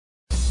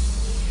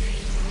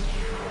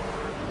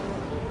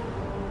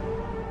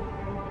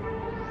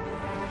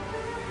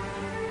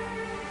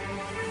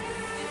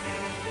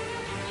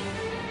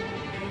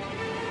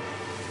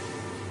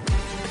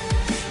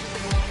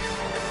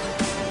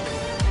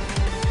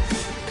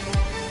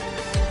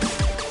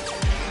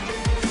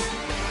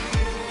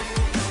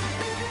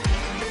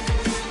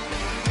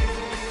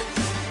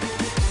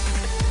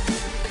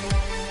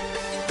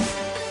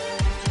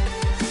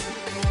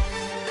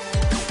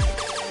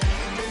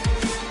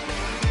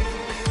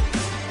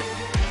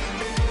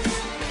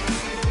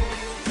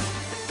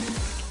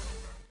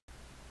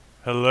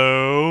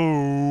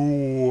Hello.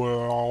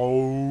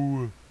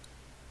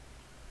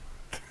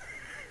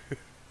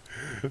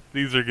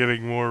 These are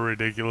getting more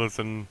ridiculous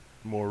and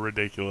more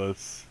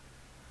ridiculous.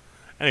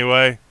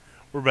 Anyway,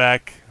 we're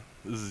back.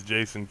 This is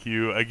Jason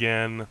Q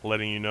again,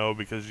 letting you know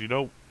because you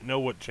don't know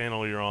what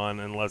channel you're on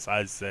unless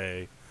I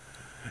say.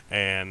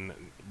 And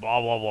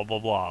blah blah blah blah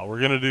blah. We're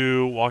gonna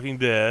do Walking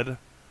Dead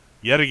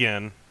yet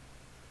again,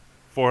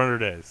 400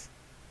 days,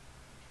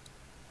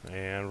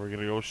 and we're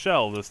gonna go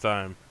Shell this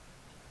time.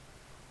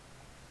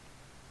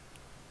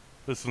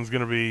 This one's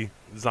gonna be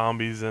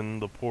zombies in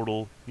the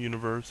Portal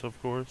universe, of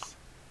course.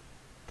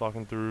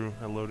 Talking through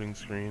a loading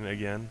screen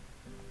again.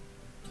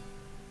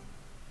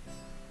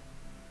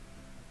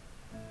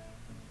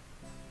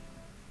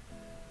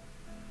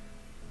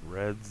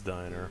 Red's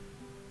Diner.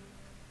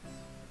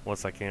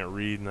 Unless I can't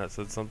read and that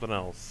said something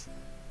else.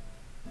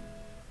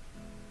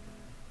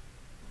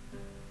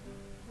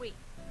 Wait.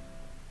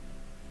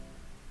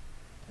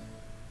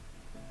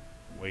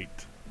 Wait.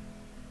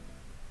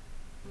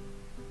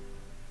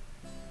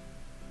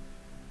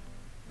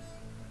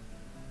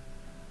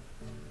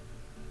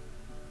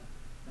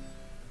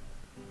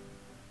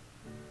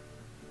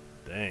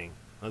 Dang,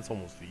 that's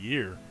almost a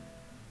year.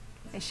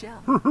 Hey,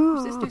 Shell,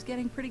 your sister's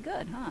getting pretty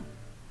good, huh?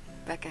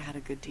 Becca had a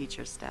good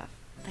teacher, Steph.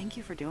 Thank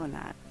you for doing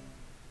that.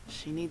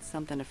 She needs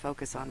something to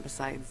focus on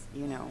besides,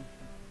 you know,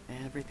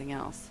 everything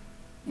else.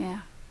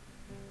 Yeah.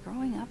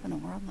 Growing up in a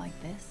world like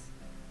this,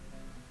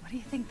 what do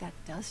you think that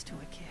does to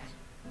a kid?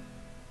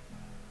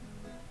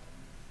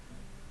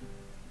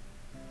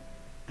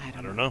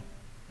 I don't know.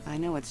 I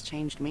know it's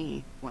changed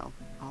me, well,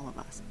 all of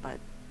us, but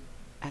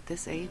at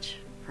this age,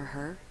 for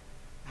her,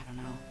 I don't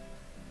know.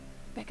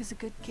 Becca's a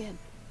good kid.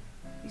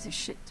 These are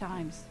shit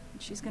times,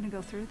 and she's gonna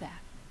go through that.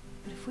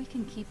 But if we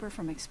can keep her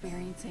from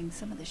experiencing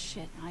some of the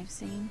shit I've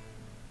seen...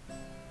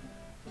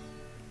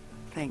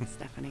 Thanks,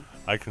 Stephanie.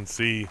 I can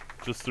see,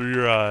 just through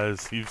your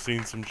eyes, you've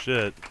seen some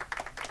shit.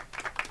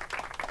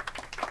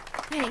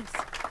 Thanks.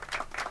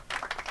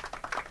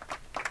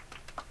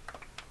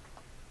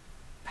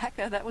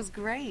 Becca, that was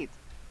great.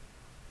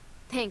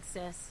 Thanks,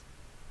 sis.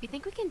 You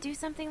think we can do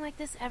something like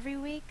this every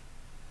week?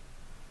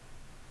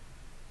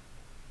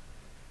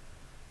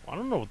 I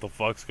don't know what the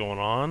fuck's going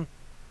on.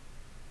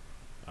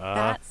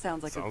 That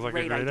sounds like a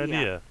great idea.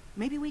 idea.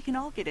 Maybe we can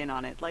all get in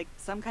on it, like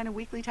some kind of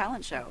weekly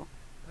talent show.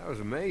 That was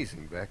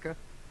amazing, Becca.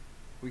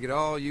 We could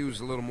all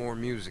use a little more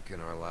music in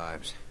our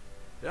lives.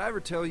 Did I ever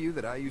tell you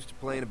that I used to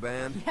play in a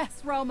band?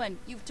 Yes, Roman,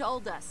 you've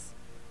told us.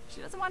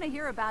 She doesn't want to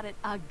hear about it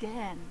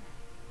again.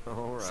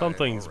 All right,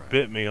 Something's all right.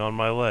 bit me on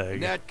my leg. In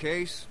that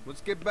case,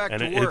 let's get back And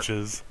to it work.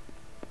 itches.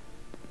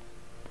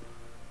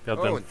 Got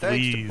Oh, them and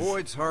thanks to fleas.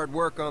 Boyd's hard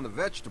work on the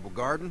vegetable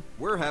garden,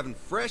 we're having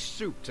fresh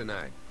soup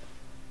tonight.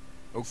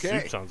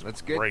 Okay, Soup sounds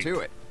let's great. get to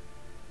it.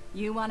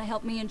 You want to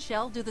help me and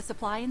Shell do the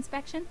supply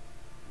inspection?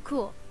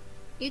 Cool.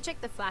 You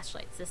check the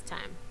flashlights this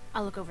time.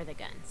 I'll look over the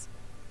guns.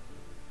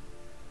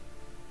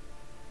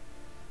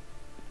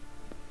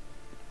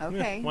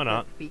 Okay, why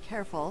not? but be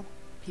careful.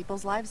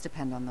 People's lives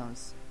depend on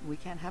those. We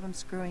can't have them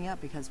screwing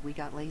up because we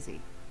got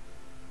lazy.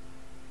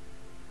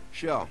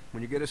 Shell,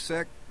 when you get a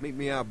sec, meet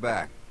me out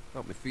back.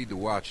 Help me feed the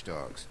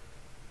watchdogs.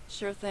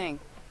 Sure thing.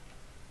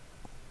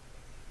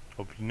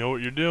 Hope you know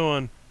what you're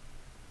doing.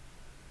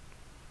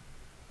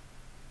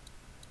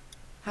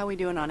 How we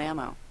doing on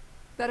ammo?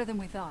 Better than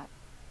we thought.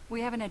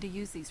 We haven't had to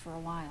use these for a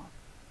while.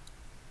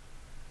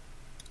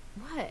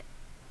 What?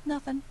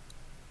 Nothing.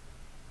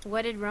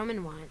 What did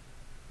Roman want?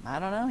 I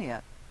don't know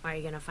yet. Are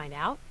you gonna find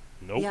out?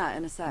 Nope. Yeah,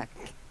 in a sec.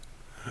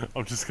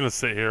 I'm just gonna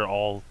sit here the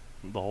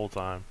whole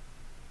time.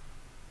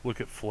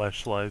 Look at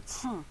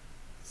fleshlights. Huh.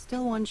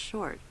 Still one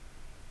short.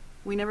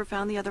 We never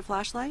found the other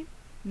flashlight?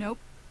 Nope.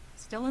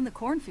 Still in the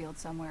cornfield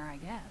somewhere, I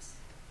guess.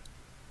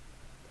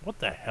 What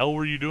the hell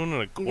were you doing in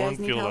a You guys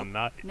need cornfield help? at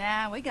night?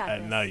 Nah, we got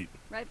At this. night.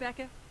 Right,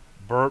 Becca?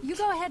 Burped. You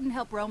go ahead and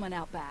help Roman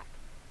out back.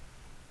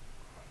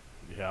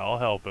 Yeah, I'll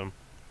help him.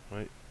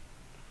 Wait.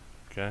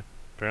 Okay.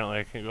 Apparently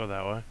I can't go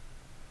that way.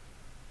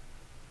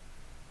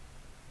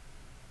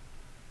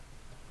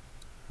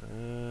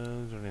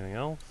 Is there anything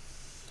else?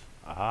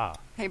 Aha.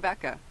 Hey,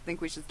 Becca.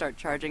 Think we should start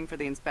charging for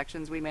the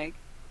inspections we make?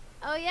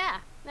 Oh yeah.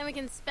 Then we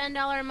can spend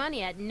all our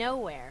money at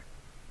nowhere.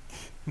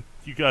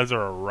 You guys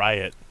are a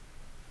riot.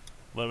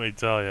 Let me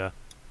tell ya.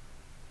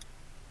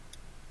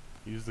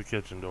 Use the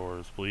kitchen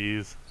doors,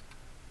 please.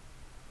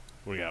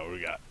 What do we got? What do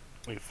we got?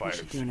 We got fire We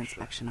should do an extinguisher.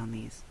 inspection on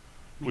these.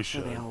 Make We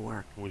sure should. they all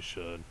work. We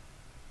should.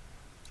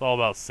 It's all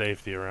about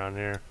safety around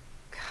here.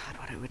 God,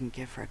 what I wouldn't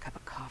give for a cup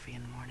of coffee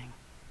in the morning.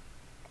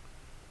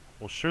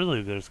 Well,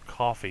 surely there's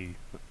coffee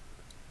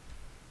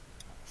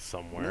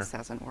somewhere. This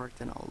hasn't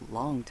worked in a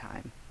long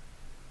time.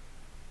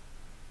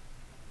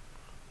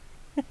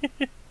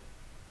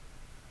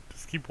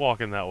 Just keep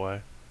walking that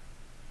way.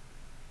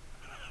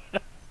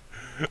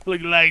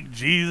 Look like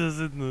Jesus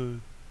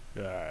in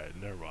the... Alright,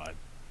 never mind.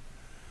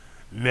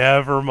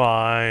 Never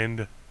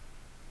mind.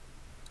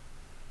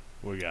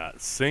 We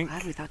got sink.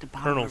 Glad we thought to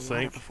bottle Colonel our water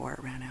sink. before it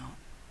ran out.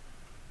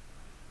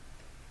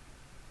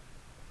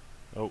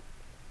 Oh.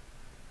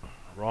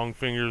 Wrong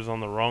fingers on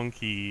the wrong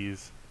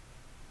keys.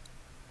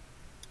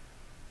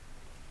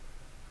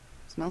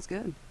 Smells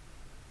good.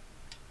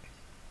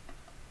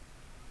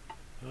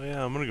 Oh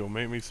yeah, I'm gonna go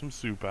make me some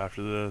soup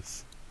after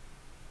this.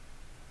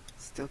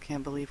 Still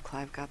can't believe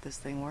Clive got this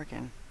thing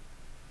working.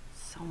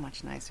 So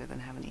much nicer than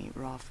having to eat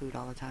raw food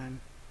all the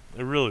time.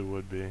 It really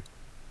would be.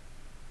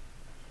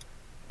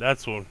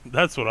 That's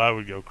what I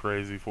would go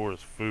crazy for,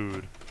 is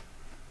food.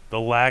 The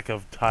lack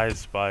of Thai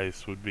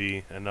spice would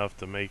be enough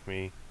to make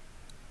me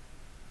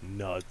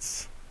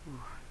nuts. Ooh,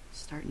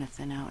 starting to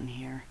thin out in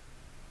here.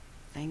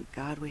 Thank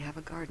God we have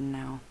a garden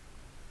now.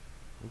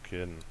 No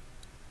kidding.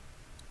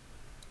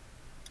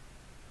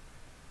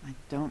 I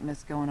don't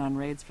miss going on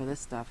raids for this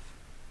stuff.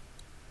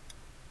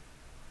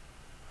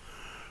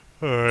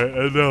 Alright,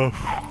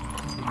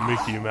 enough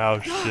Mickey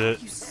Mouse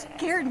shit. You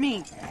scared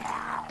me!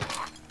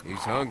 He's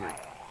hungry.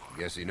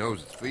 Guess he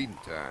knows it's feeding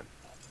time.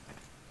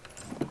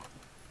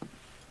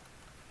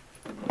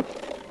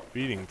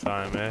 Feeding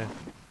time, eh?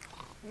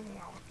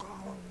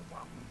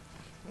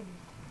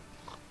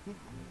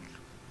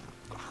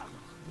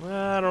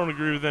 Well, I don't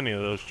agree with any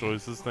of those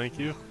choices, thank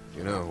you.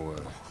 You know,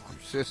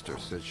 your sister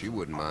said she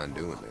wouldn't mind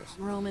doing this.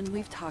 Roman,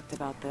 we've talked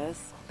about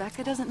this.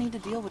 Becca doesn't need to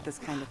deal with this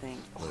kind of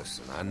thing.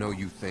 Listen, I know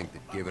you think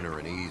that giving her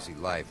an easy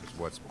life is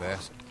what's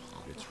best,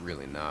 but it's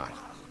really not.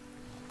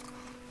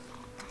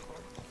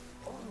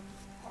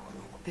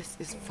 This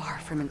is far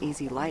from an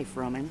easy life,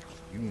 Roman.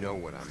 You know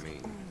what I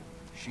mean.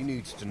 She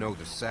needs to know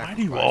the Why sacrifice.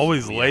 do you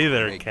always we lay have to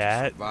there, make to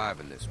cat? survive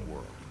in this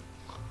world.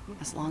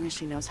 As long as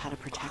she knows how to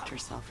protect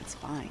herself, it's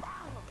fine.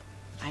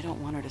 I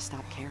don't want her to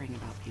stop caring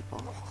about people.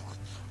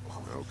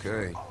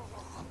 Okay.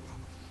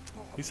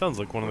 He sounds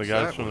like one of the What's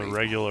guys that from the one?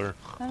 regular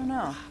I don't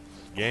know.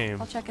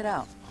 game. I'll check it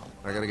out.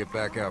 I gotta get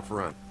back out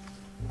front.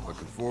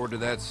 Looking forward to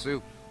that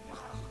soup.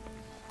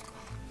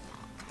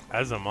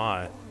 As am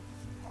I.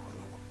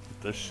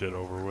 Get this shit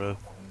over with.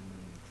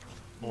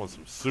 I want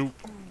some soup.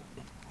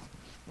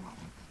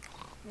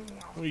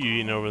 What are you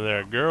eating over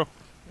there, girl?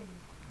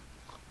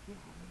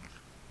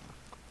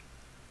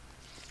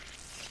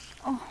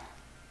 Oh,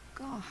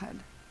 God.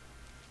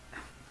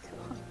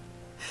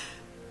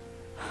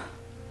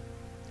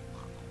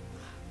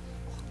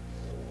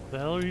 What the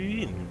hell are you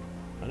eating?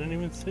 I didn't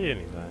even see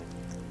anything.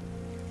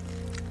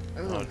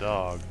 Oh,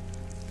 dog.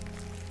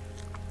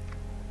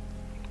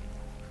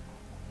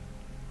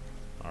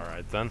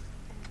 Alright then.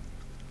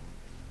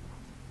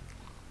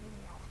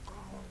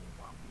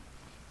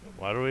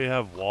 Why do we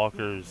have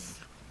walkers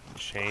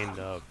chained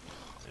up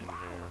in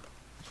here?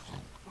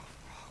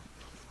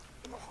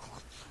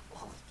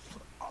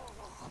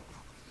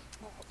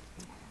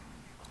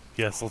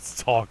 Yes,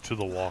 let's talk to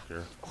the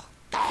walker.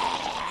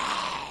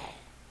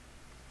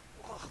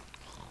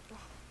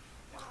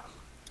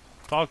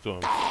 Talk to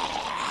him.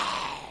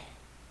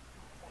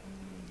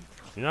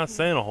 You're not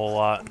saying a whole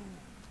lot.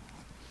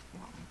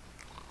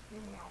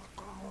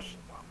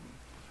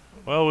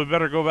 Well, we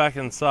better go back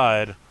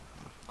inside.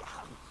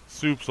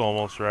 Soup's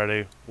almost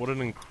ready. What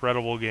an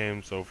incredible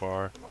game so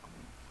far.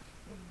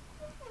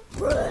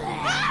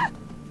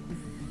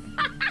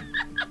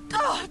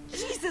 Oh,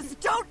 Jesus,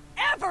 don't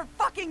ever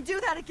fucking do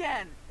that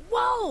again!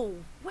 Whoa!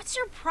 What's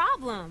your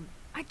problem?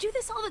 I do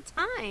this all the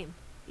time.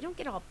 You don't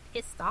get all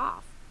pissed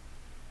off.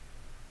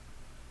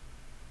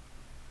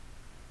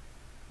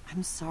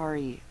 I'm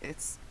sorry.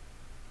 It's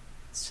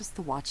just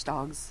the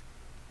watchdogs.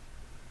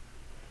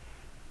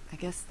 I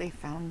guess they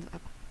found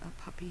a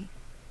puppy.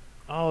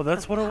 Oh,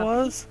 that's what it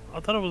was? I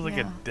thought it was like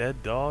Yeah. a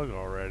dead dog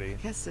already. I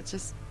guess it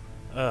just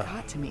Ugh.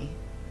 got to me.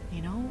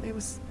 You know, it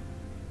was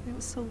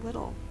so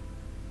little.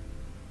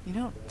 You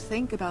don't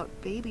think about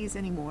babies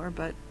anymore,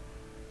 but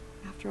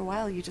after a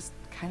while you just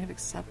kind of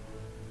accept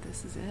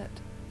this is it.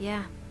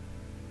 Yeah.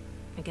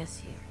 I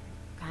guess you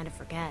kind of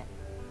forget.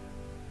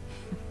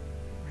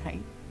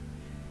 Right?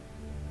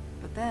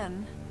 But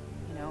then,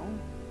 you know,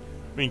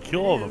 I mean,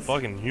 kill all the is.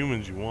 fucking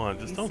humans you want.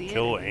 Just you don't see it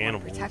kill and you wanna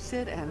animals. protect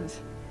it, and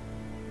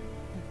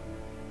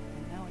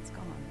now it's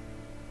gone.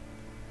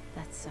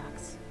 That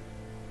sucks.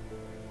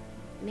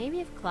 Maybe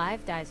if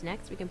Clive dies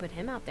next, we can put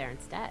him out there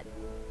instead.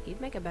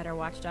 He'd make a better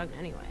watchdog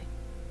anyway.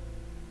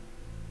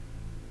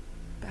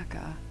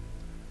 Becca.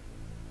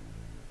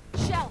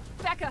 Shell,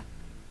 Becca,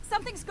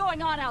 something's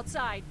going on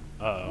outside.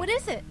 Uh-oh. What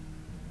is it?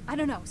 I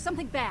don't know,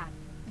 something bad.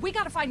 We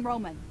gotta find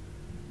Roman.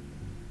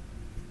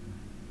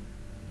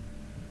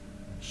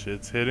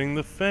 Shit's hitting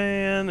the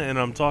fan, and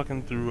I'm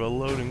talking through a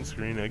loading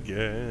screen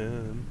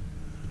again.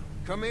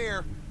 Come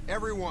here,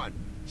 everyone.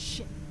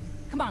 Shit.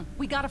 Come on,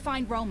 we gotta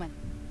find Roman.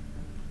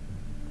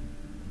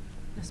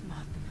 Lass mal.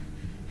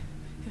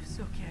 Jag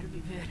så kär vi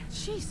ver.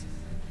 Jesus.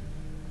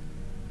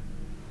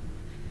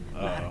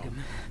 Largum.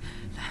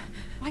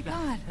 My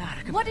God.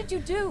 Largum. What did you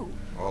do?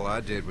 All I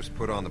did was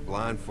put on the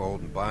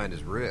blindfold and bind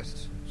his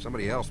wrists.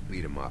 Somebody else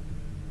beat him up.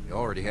 He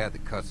already had the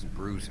cuts and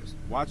bruises.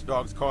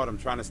 Watchdogs caught him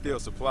trying to steal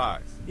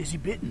supplies. Is he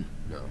bitten?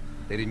 No,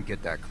 they didn't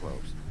get that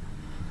close.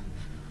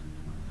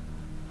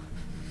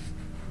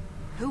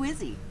 Who is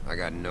he? I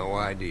got no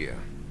idea.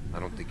 I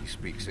don't think he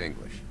speaks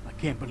English. I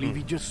can't believe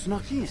he just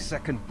snuck in.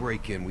 Second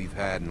break-in we've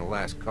had in the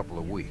last couple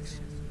of weeks.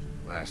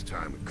 Last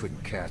time we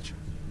couldn't catch him,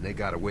 and they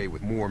got away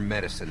with more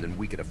medicine than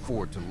we could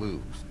afford to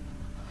lose.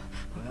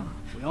 Well,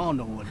 we all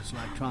know what it's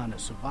like trying to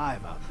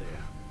survive out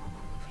there.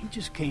 He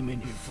just came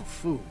in here for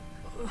food.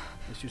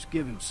 Let's just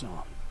give him some.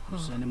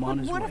 Send him on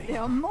his What way. if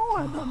there are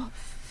more of them?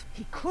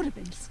 He could have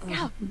been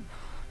scouting.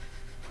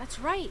 That's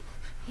right.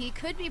 He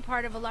could be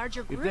part of a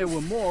larger group. If there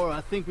were more,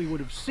 I think we would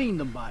have seen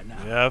them by now.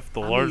 Yeah, if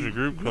the larger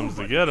group comes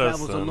to get us,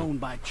 travels then alone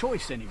by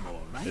choice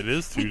anymore, right? it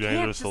is too We can't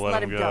dangerous just to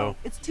let him go.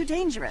 It's too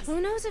dangerous.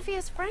 Who knows if he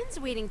has friends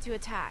waiting to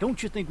attack?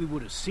 Don't you think we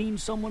would have seen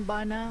someone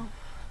by now?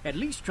 At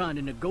least trying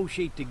to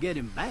negotiate to get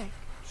him back.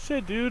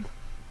 Shit, dude.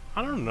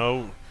 I don't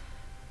know.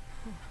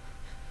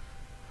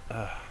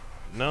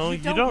 No, you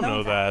don't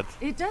know that.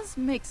 It does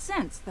make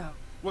sense, though.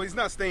 Well, he's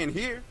not staying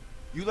here.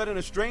 You let in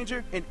a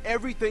stranger, and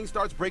everything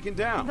starts breaking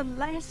down. The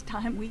last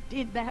time we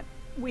did that,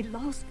 we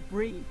lost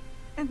Bree.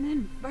 And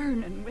then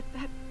Vernon with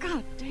that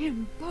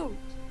goddamn boat.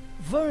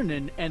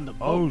 Vernon and the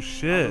boat Oh, are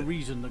shit. the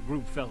reason the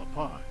group fell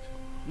apart.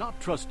 Not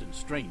trusting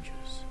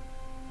strangers.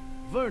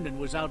 Vernon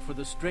was out for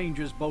the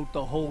stranger's boat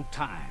the whole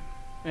time,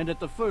 and at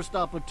the first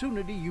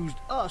opportunity used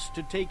us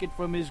to take it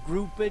from his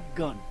group at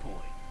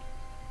gunpoint.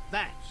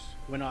 That's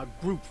when our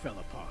group fell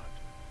apart.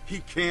 He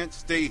can't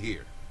stay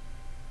here.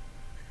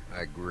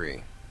 I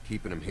agree.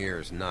 Keeping him here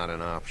is not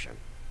an option.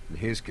 In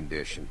his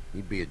condition,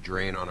 he'd be a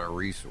drain on our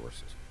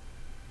resources.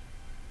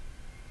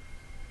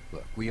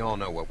 Look, we all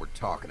know what we're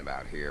talking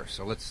about here,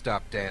 so let's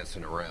stop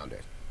dancing around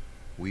it.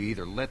 We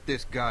either let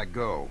this guy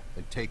go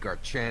and take our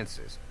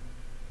chances,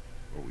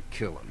 or we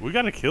kill him. We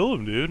gotta kill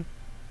him, dude.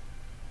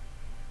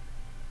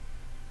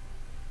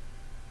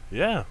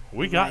 Yeah,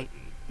 we got... Right.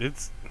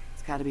 It's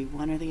gotta be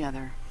one or the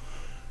other.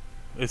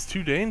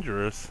 too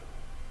dangerous.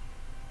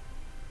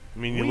 I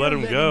mean, you We're let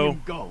him letting go.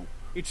 him go.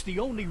 It's the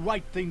only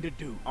right thing to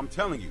do. I'm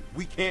telling you,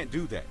 we can't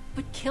do that.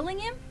 But killing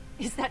him?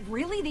 Is that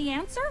really the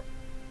answer?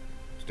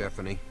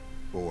 Stephanie,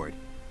 Boyd,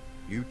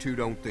 you two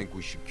don't think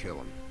we should kill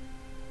him.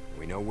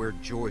 We know where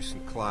Joyce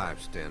and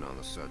Clive stand on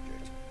the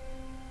subject.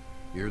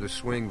 You're the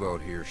swing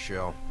vote here,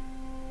 Shell.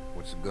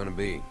 What's it gonna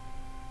be?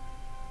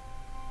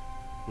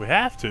 We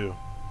have to.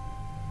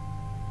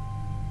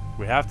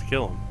 We have to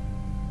kill him.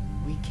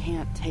 We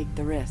can't take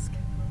the risk.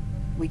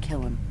 We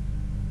kill him.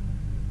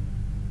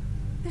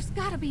 There's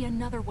gotta be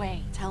another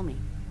way. Tell me,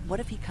 what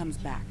if he comes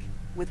back?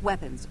 With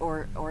weapons,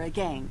 or a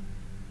gang?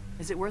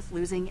 Is it worth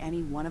losing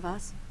any one of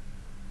us?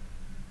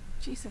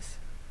 Jesus,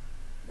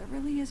 there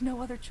really is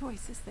no other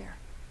choice, is there?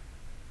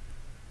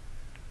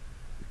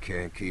 We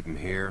can't keep him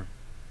here,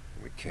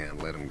 and we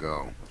can't let him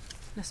go.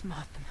 Let's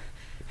mark them.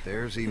 If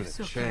there's even a It's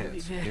okay, chance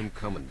of Vic. him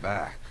coming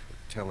back,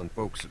 telling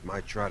folks that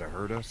might try to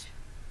hurt us,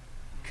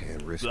 we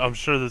can't risk I'm it.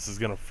 sure this is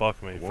gonna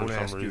fuck me I for won't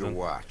ask some you to reason.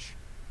 watch,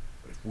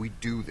 but if we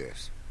do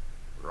this,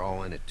 we're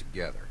all in it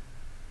together.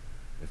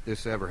 If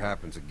this ever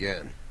happens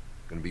again,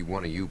 it's gonna be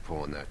one of you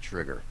pulling that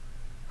trigger.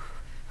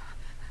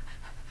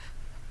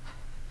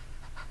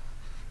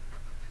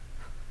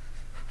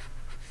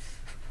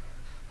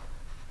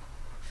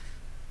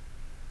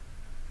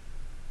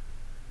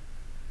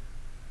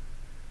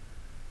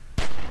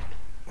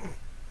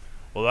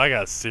 Well, that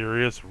got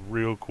serious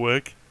real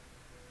quick.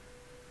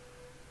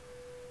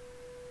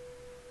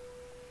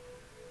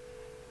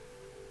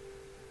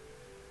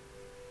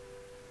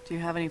 Do you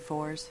have any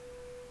fours?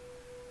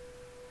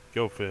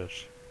 Go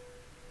fish.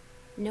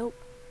 Nope.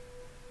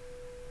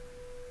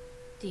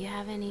 Do you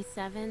have any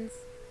sevens?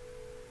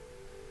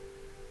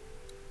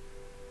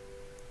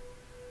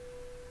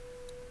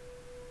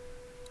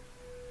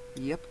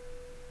 Yep.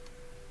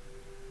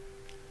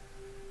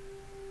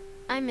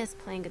 I miss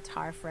playing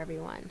guitar for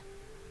everyone.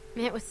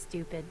 It was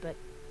stupid, but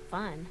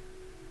fun.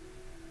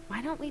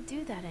 Why don't we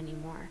do that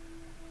anymore?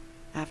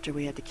 After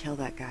we had to kill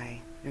that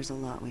guy, there's a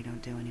lot we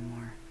don't do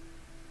anymore.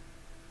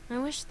 I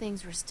wish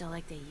things were still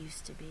like they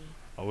used to be.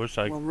 I wish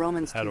I Well,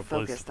 Roman's had too a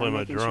place to focused play on my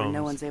making sure no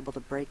drums. one's able to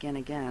break in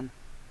again.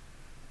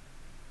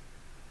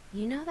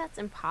 You know that's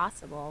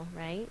impossible,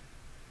 right?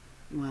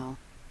 Well,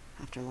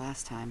 after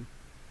last time.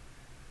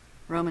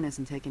 Roman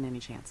isn't taking any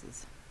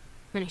chances.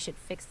 Then I should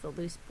fix the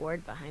loose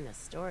board behind the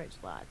storage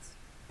lots.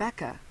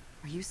 Becca,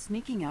 are you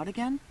sneaking out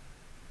again?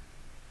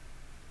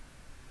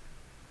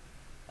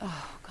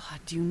 Oh, God,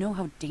 do you know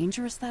how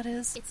dangerous that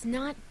is? It's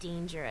not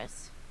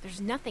dangerous. There's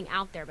nothing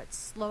out there but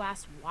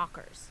slow-ass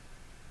walkers.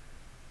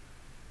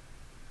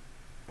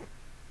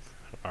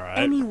 Alright.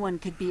 Anyone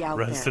could be out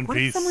Rest there. in What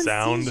peace, if someone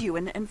sound. sees you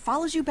and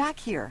follows you back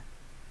here?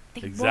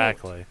 They won't.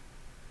 Exactly.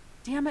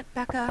 Damn it,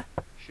 Becca.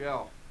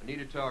 Shell, I need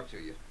to talk to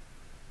you.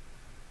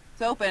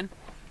 It's open.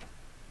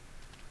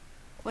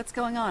 What's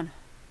going on?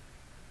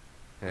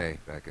 Hey,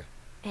 Becca.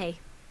 Hey,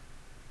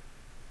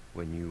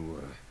 When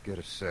you get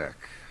a sec,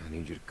 I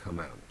need you to come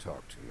out and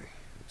talk to me.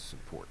 It's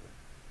important.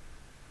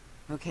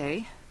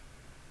 Okay.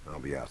 I'll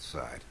be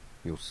outside.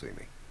 You'll see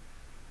me.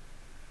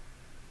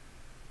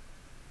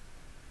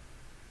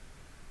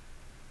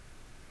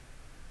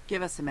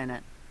 Give us a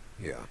minute.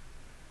 Yeah,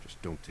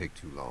 just don't take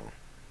too long.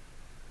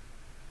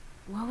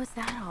 what was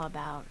that all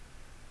about?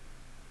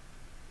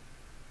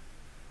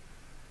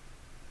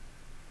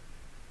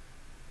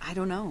 I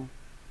don't know.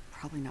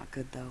 Probably not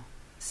good, though.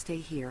 Stay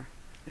here.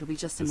 It'll be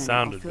just a It minute.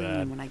 I'll sounded fill you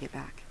bad. in when I get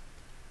back.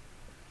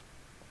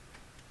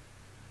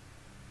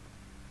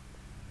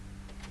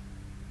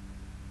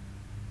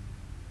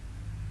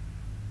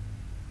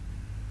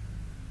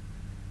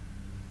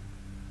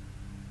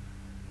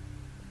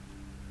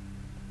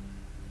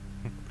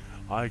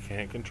 I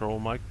can't control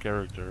my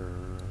character.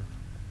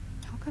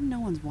 How come no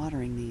one's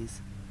watering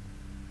these?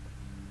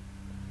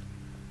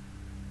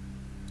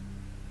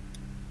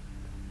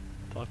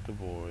 Talk to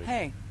boy.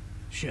 Hey,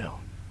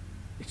 Shell,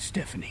 it's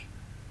Stephanie.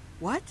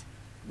 what?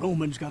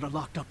 Roman's got her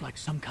locked up like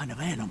some kind of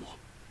animal.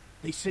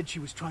 They said she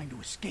was trying to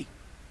escape.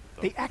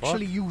 The They fuck?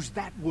 actually used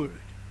that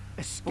word.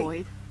 Escape.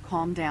 Boyd,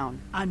 calm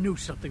down. I knew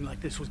something like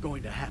this was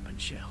going to happen,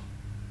 Shell.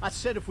 I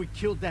said if we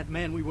killed that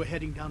man, we were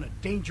heading down a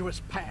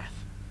dangerous path.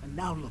 And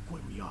now look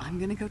where we are. I'm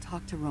gonna go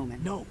talk to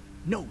Roman. No,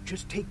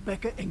 just take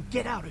Becca and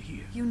get out of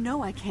here. You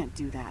know I can't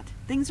do that.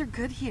 Things are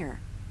good here.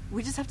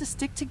 We just have to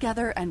stick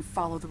together and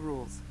follow the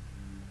rules.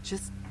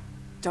 Just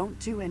don't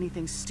do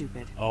anything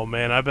stupid. Oh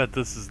man, I bet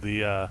this is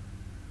the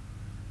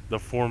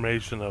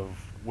formation of,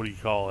 what do you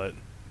call it?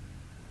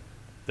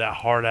 That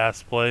hard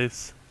ass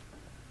place.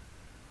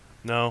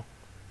 No,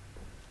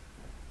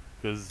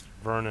 because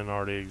Vernon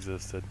already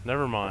existed.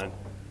 Never mind.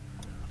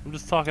 I'm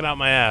just talking out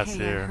my ass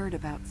Hey, here. I heard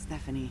about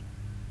Stephanie.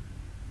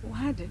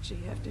 Why did she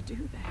have to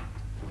do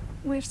that?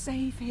 We're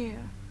safe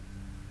here.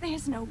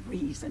 There's no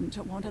reason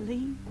to want to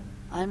leave.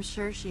 I'm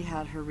sure she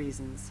had her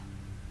reasons.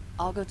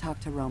 I'll go talk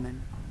to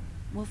Roman.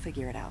 We'll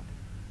figure it out.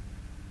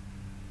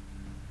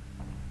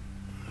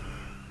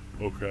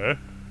 Okay.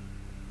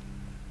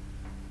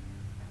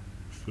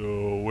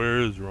 So where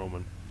is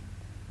Roman?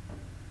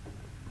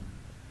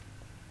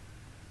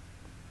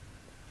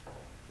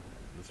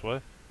 This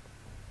way?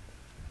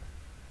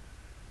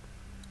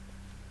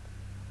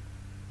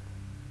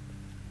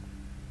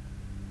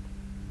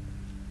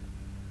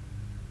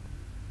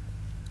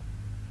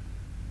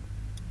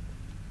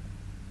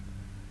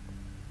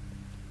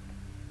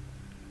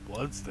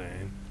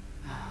 Bloodstain?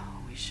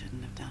 Oh, we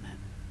shouldn't have done it.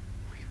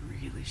 We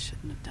really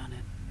shouldn't have done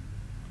it.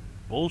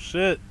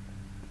 Bullshit.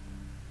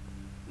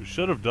 We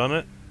should have done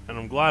it, and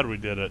I'm glad we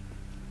did it.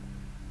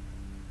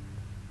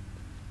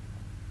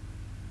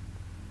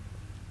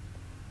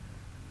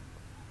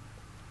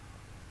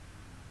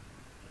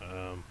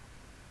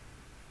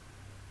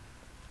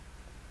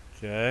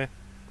 Okay.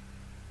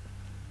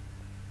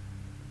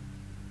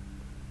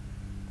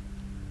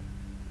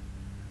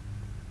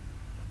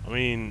 I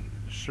mean,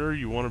 sure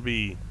you want to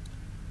be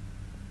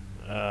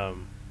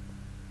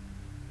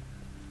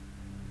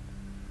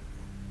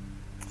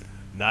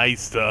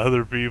nice to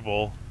other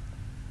people,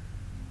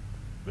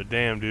 but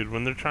damn, dude,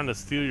 when they're trying to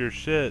steal your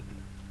shit,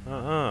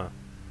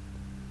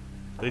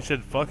 they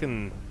should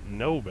fucking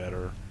know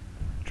better.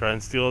 Try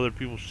and steal other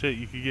people's shit,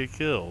 you could get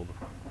killed.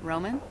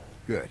 Roman,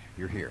 Good,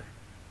 you're here.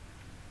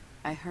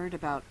 I heard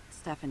about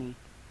Stephanie.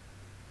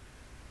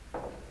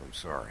 I'm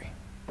sorry.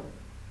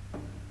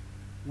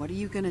 What are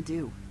you gonna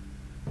do?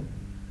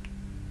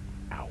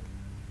 Ow.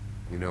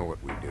 You know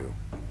what we do.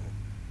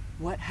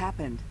 What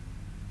happened?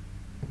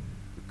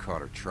 We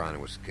caught her trying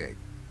to escape.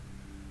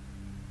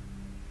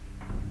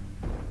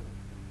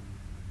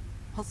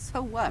 Well,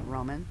 so what,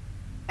 Roman?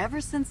 Ever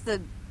since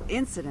the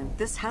incident,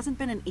 this hasn't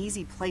been an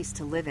easy place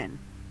to live in.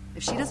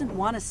 If she doesn't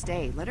want to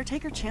stay, let her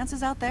take her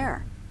chances out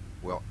there.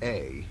 Well,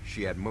 A,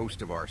 she had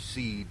most of our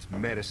seeds,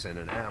 medicine,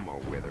 and ammo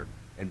with her.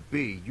 And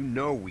B, you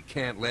know we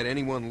can't let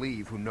anyone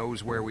leave who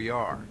knows where we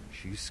are.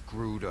 She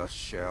screwed us,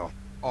 Shell.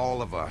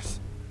 All of us.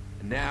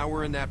 And now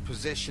we're in that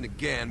position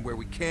again where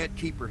we can't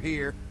keep her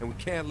here and we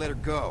can't let her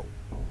go.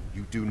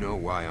 You do know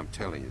why I'm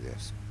telling you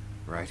this,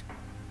 right?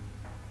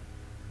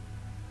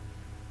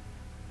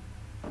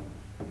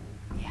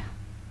 Yeah.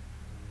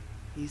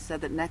 You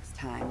said that next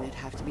time it'd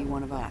have to be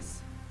one of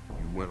us.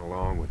 You went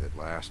along with it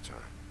last time.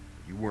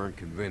 You weren't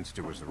convinced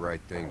it was the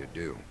right thing to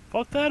do.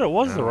 Fuck that, it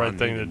was the Now right I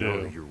thing need to know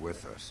do. that you're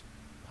with us.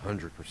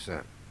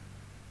 100%.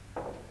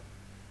 I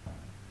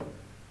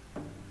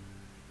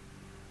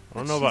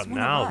don't know about She's one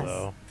of now, us.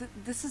 though.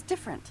 This is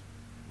different.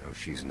 No,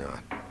 she's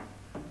not.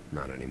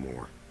 Not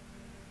anymore.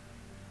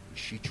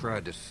 She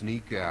tried to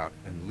sneak out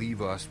and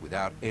leave us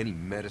without any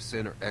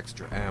medicine or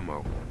extra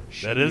ammo.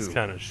 She That is knew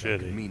kinda that shitty.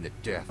 could mean the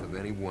death of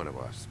any one of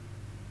us.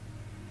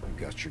 You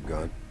got your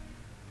gun?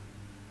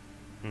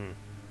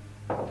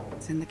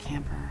 It's in the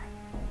camper.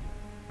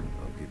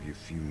 I'll give you a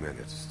few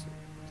minutes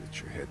to get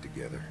your head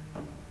together.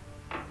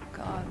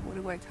 God, what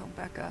do I tell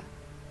Becca?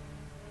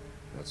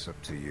 That's up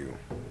to you.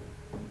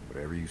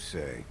 Whatever you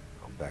say,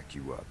 I'll back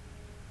you up.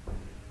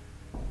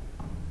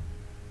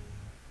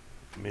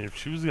 I mean, if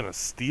she was gonna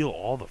steal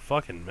all the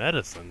fucking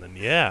medicine, then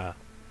yeah.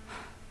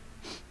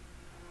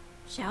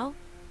 Shell?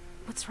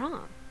 What's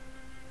wrong?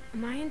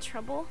 Am I in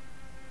trouble?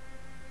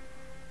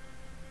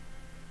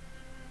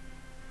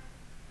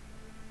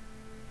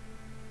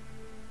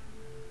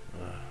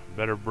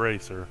 Better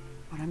brace her.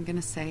 What I'm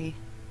gonna say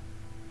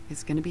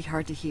is gonna be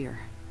hard to hear.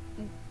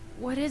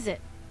 What is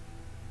it?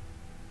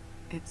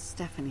 It's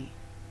Stephanie.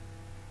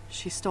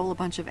 She stole a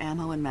bunch of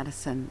ammo and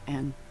medicine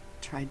and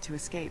tried to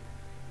escape.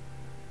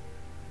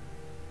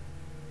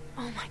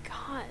 Oh my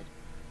god.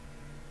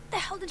 The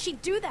hell did she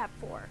do that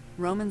for?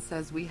 Roman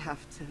says we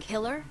have to...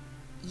 Kill her?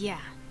 Yeah.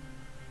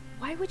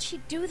 Why would she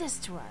do this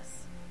to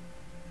us?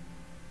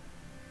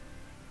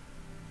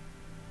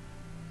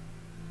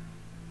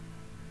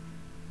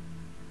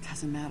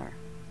 Doesn't matter.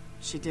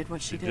 She did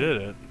what she She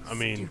did it. I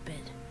mean,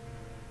 Stupid.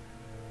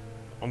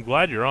 I'm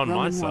glad you're on Roman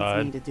my wants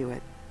side. me to do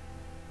it.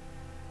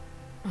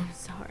 I'm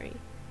sorry.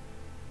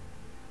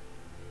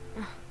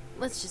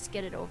 Let's just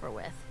get it over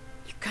with.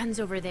 Your gun's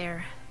over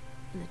there,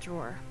 in the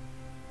drawer.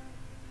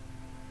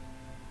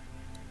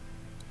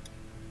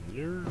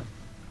 You're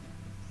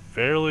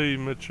fairly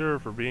mature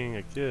for being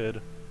a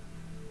kid.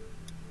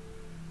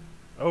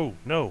 Oh,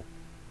 no.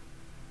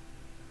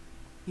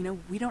 You know,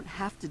 we don't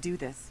have to do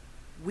this.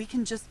 We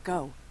can just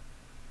go.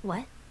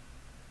 What?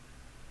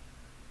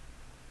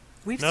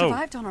 We've No.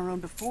 survived on our own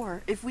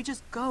before. If we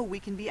just go, we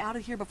can be out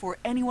of here before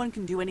anyone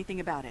can do anything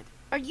about it.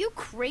 Are you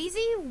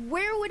crazy?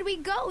 Where would we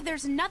go?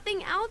 There's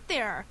nothing out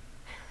there.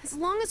 As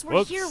long as we're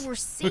Whoops. here, we're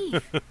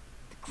safe. The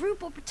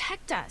group will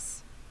protect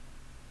us.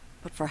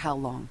 But for how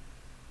long?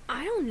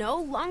 I don't know,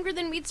 longer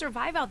than we'd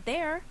survive out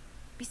there.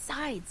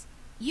 Besides,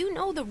 you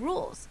know the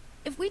rules.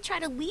 If we try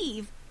to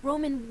leave,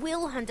 Roman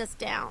will hunt us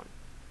down.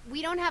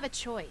 We don't have a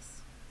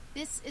choice.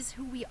 This is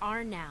who we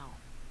are now.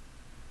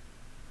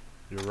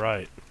 You're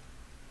right.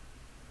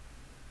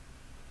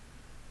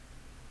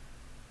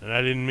 And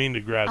I didn't mean to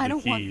grab I the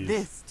don't keys. want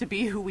this to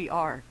be who we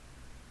are.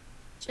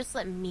 Just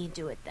let me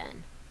do it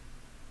then.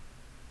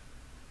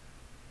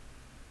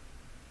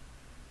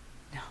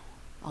 No,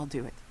 I'll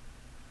do it.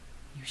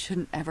 You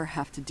shouldn't ever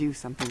have to do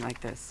something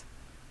like this.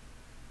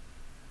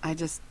 I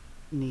just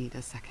need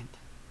a second.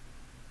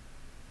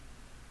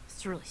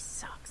 This really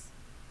sucks.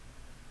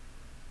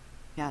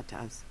 Yeah, it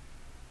does.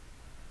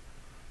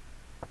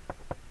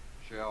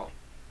 Shell,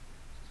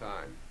 it's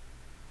time.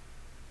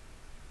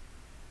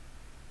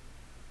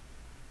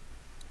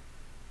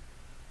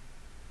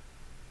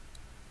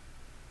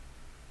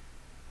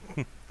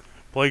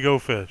 Play Go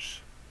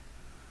Fish.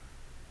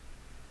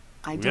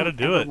 I We gotta don't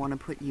do ever it. want to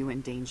put you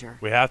in danger.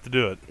 We have to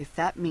do it. If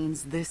that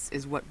means this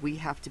is what we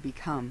have to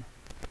become,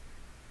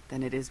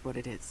 then it is what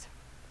it is.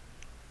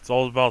 It's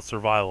all about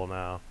survival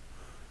now.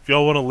 If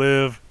y'all want to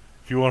live,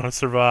 if you want to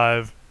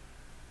survive,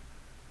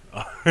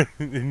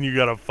 then you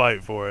gotta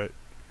fight for it.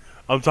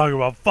 I'm talking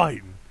about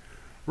fighting.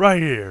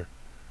 Right here.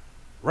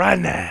 Right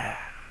now.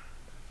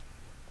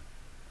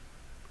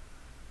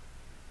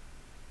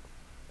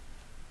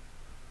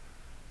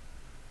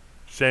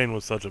 Shane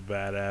was such a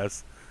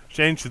badass.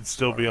 Shane should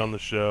still be on the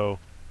show.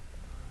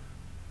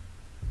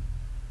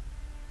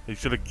 He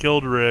should have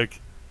killed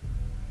Rick,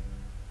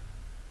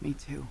 Me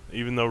too.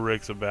 even though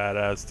Rick's a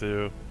badass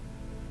too.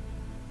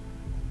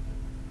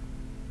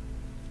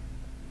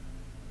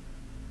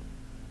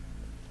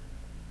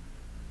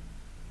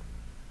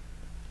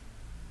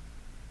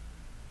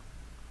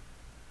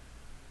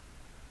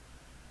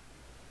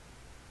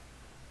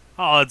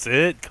 Oh, that's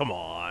it? Come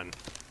on.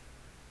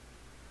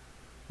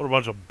 What a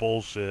bunch of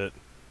bullshit.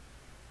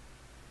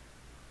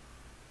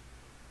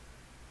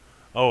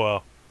 Oh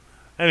well.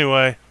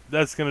 Anyway,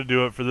 that's gonna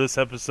do it for this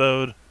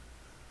episode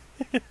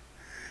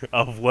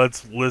of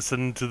Let's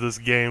Listen to This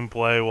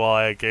Gameplay while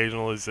I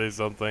occasionally say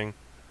something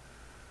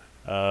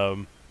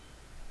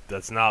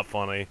that's not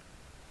funny.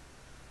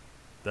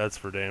 That's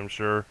for damn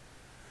sure.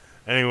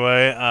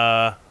 Anyway,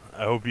 I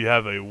hope you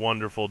have a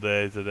wonderful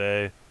day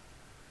today.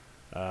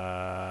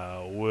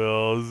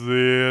 We'll see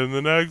you in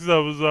the next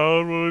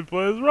episode when we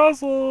play as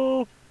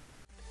Russell.